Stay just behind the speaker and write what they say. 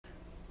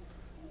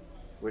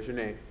What's your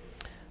name?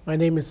 My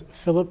name is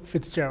Philip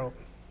Fitzgerald.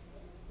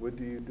 What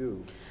do you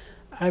do?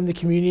 I'm the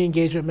Community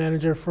Engagement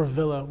Manager for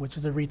Villa, which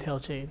is a retail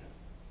chain.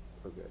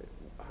 Okay.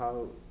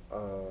 How?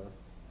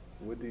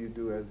 What do you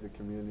do as the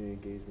community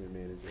engagement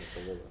manager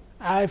for Villa?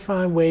 I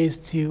find ways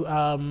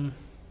to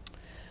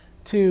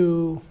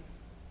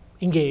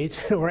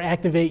engage or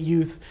activate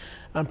youth,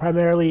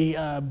 primarily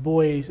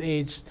boys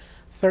aged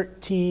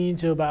 13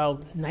 to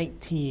about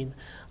 19,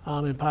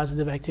 in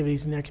positive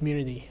activities in their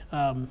community.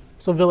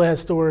 So Villa has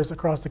stores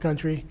across the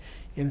country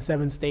in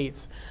 7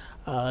 states.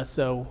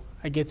 So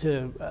I get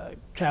to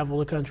travel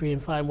the country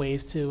and find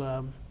ways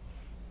to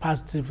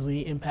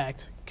positively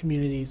impact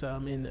communities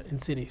in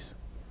cities.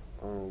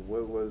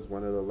 What was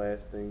one of the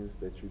last things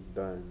that you've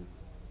done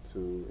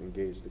to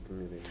engage the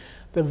community?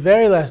 The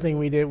very last thing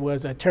we did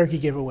was a turkey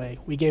giveaway.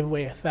 We gave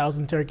away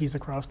 1,000 turkeys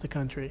across the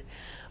country.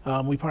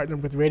 We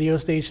partnered with radio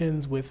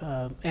stations, with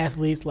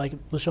athletes like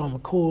LaShawn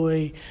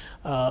McCoy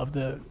of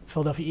the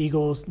Philadelphia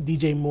Eagles,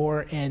 DJ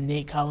Moore, and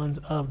Nate Collins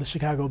of the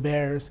Chicago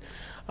Bears.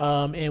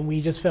 And we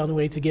just found a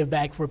way to give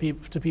back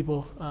to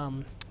people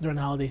during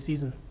the holiday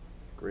season.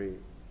 Great.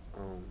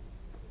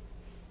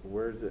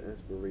 Where's the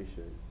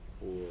inspiration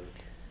for you?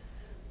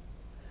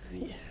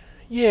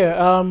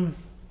 Yeah,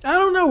 I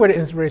don't know where the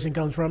inspiration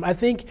comes from. I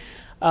think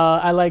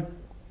I like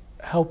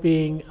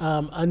helping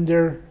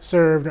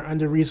underserved or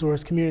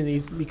under-resourced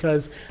communities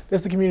because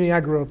that's the community I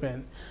grew up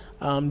in.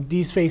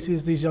 These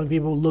faces, these young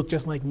people look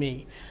just like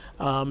me.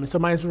 So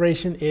my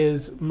inspiration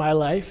is my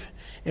life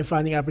and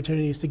finding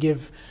opportunities to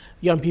give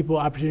young people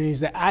opportunities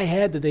that I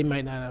had that they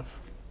might not have.